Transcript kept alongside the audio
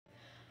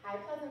Hi,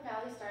 Pleasant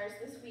Valley Stars.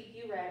 This week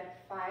you read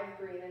 5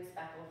 Green and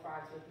Speckled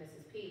Frogs with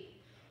Mrs. Peak.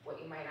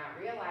 What you might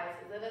not realize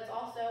is that it's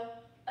also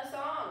a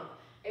song.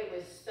 It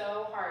was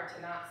so hard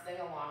to not sing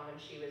along when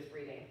she was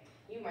reading.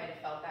 You might have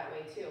felt that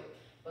way too.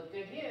 But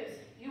good news,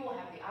 you will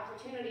have the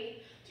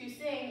opportunity to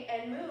sing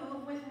and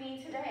move with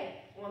me today.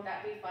 Won't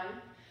that be fun?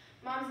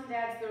 Moms and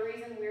dads, the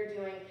reason we're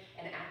doing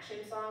an action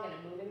song and a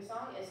moving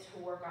song is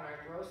to work on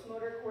our gross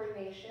motor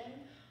coordination,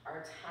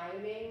 our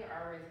timing,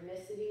 our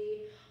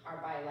rhythmicity, our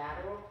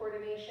bilateral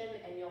coordination,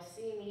 and you'll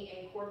see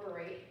me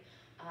incorporate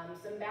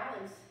some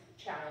balance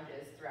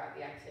challenges throughout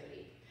the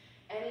activity.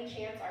 Any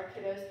chance our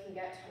kiddos can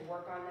get to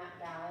work on that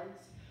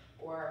balance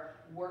or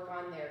work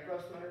on their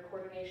gross motor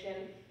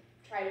coordination,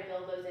 try to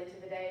build those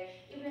into the day,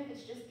 even if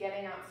it's just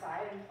getting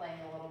outside and playing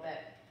a little bit.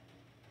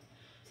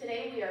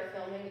 Today we are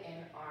filming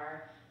in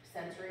our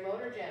sensory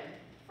motor gym.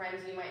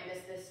 Friends, you might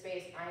miss this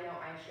space. I know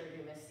I sure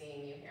do miss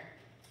seeing you here.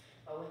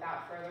 But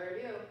without further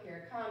ado,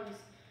 here comes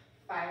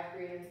 5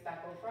 Green and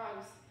Speckled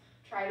Frogs.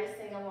 Try to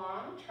sing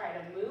along, try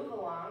to move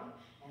along,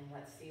 and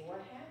let's see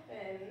what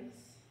happens.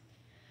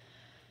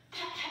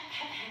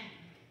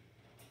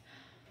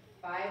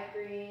 5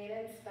 green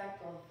and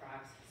speckled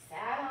frogs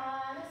sat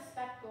on a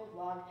speckled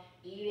log,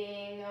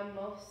 eating a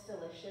most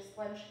delicious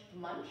lunch.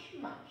 Munch,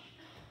 munch.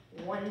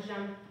 One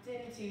jumped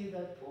into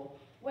the pool,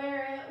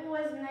 where it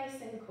was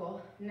nice and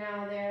cool.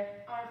 Now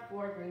there are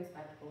 4 green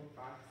speckled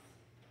frogs.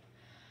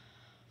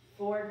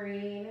 4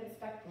 green and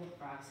speckled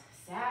frogs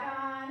sat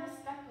on a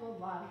speckled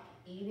log,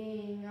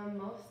 eating a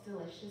most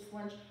delicious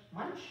lunch.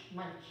 Munch,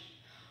 munch.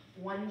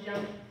 One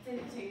jumped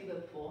into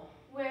the pool,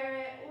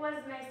 where it was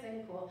nice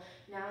and cool.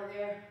 Now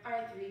there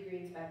are 3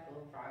 green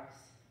speckled frogs.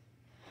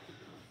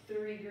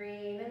 3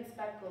 green and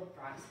speckled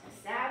frogs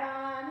sat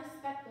on a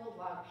speckled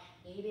log,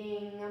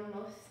 eating a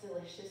most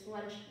delicious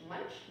lunch.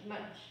 Munch,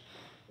 munch.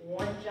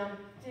 One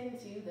jumped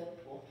into the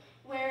pool,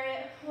 where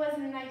it was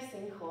nice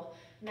and cool.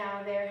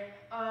 Now there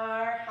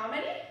are, how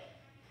many?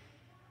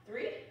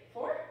 3,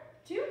 4,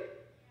 2?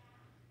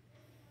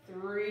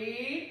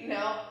 3,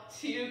 no,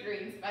 2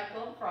 green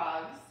speckled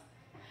frogs.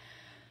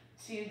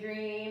 2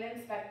 green and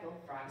speckled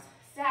frogs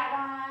sat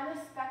on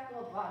a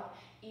speckled log,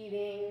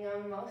 eating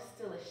a most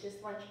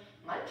delicious lunch.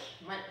 Munch,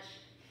 munch.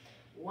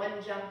 One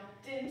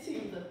jumped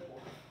into the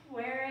pool,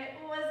 where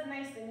it was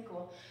nice and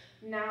cool.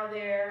 Now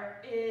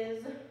there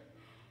is 1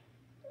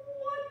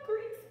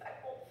 green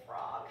speckled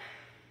frog.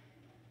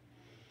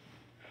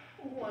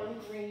 1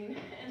 green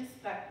and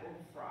speckled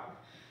frog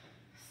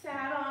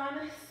sat on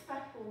a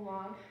speckled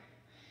log,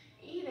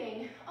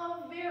 eating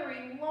a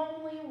very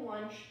lonely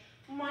lunch.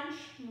 Munch,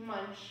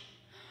 munch.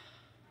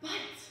 But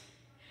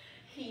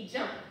he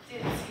jumped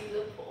into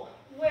the pool,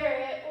 where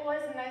it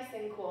was nice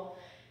and cool.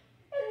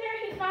 And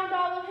there he found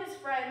all of his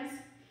friends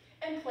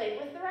and played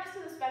with the rest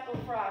of the speckled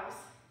frogs.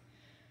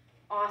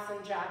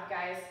 Awesome job,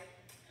 guys.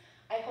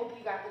 I hope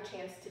you got the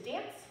chance to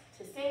dance,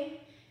 to sing,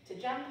 to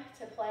jump,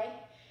 to play,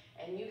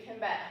 and you can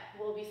bet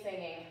we'll be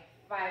singing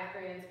 5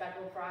 Green and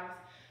Speckled Frogs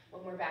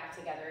when we're back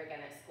together again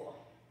at school.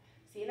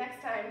 See you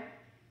next time.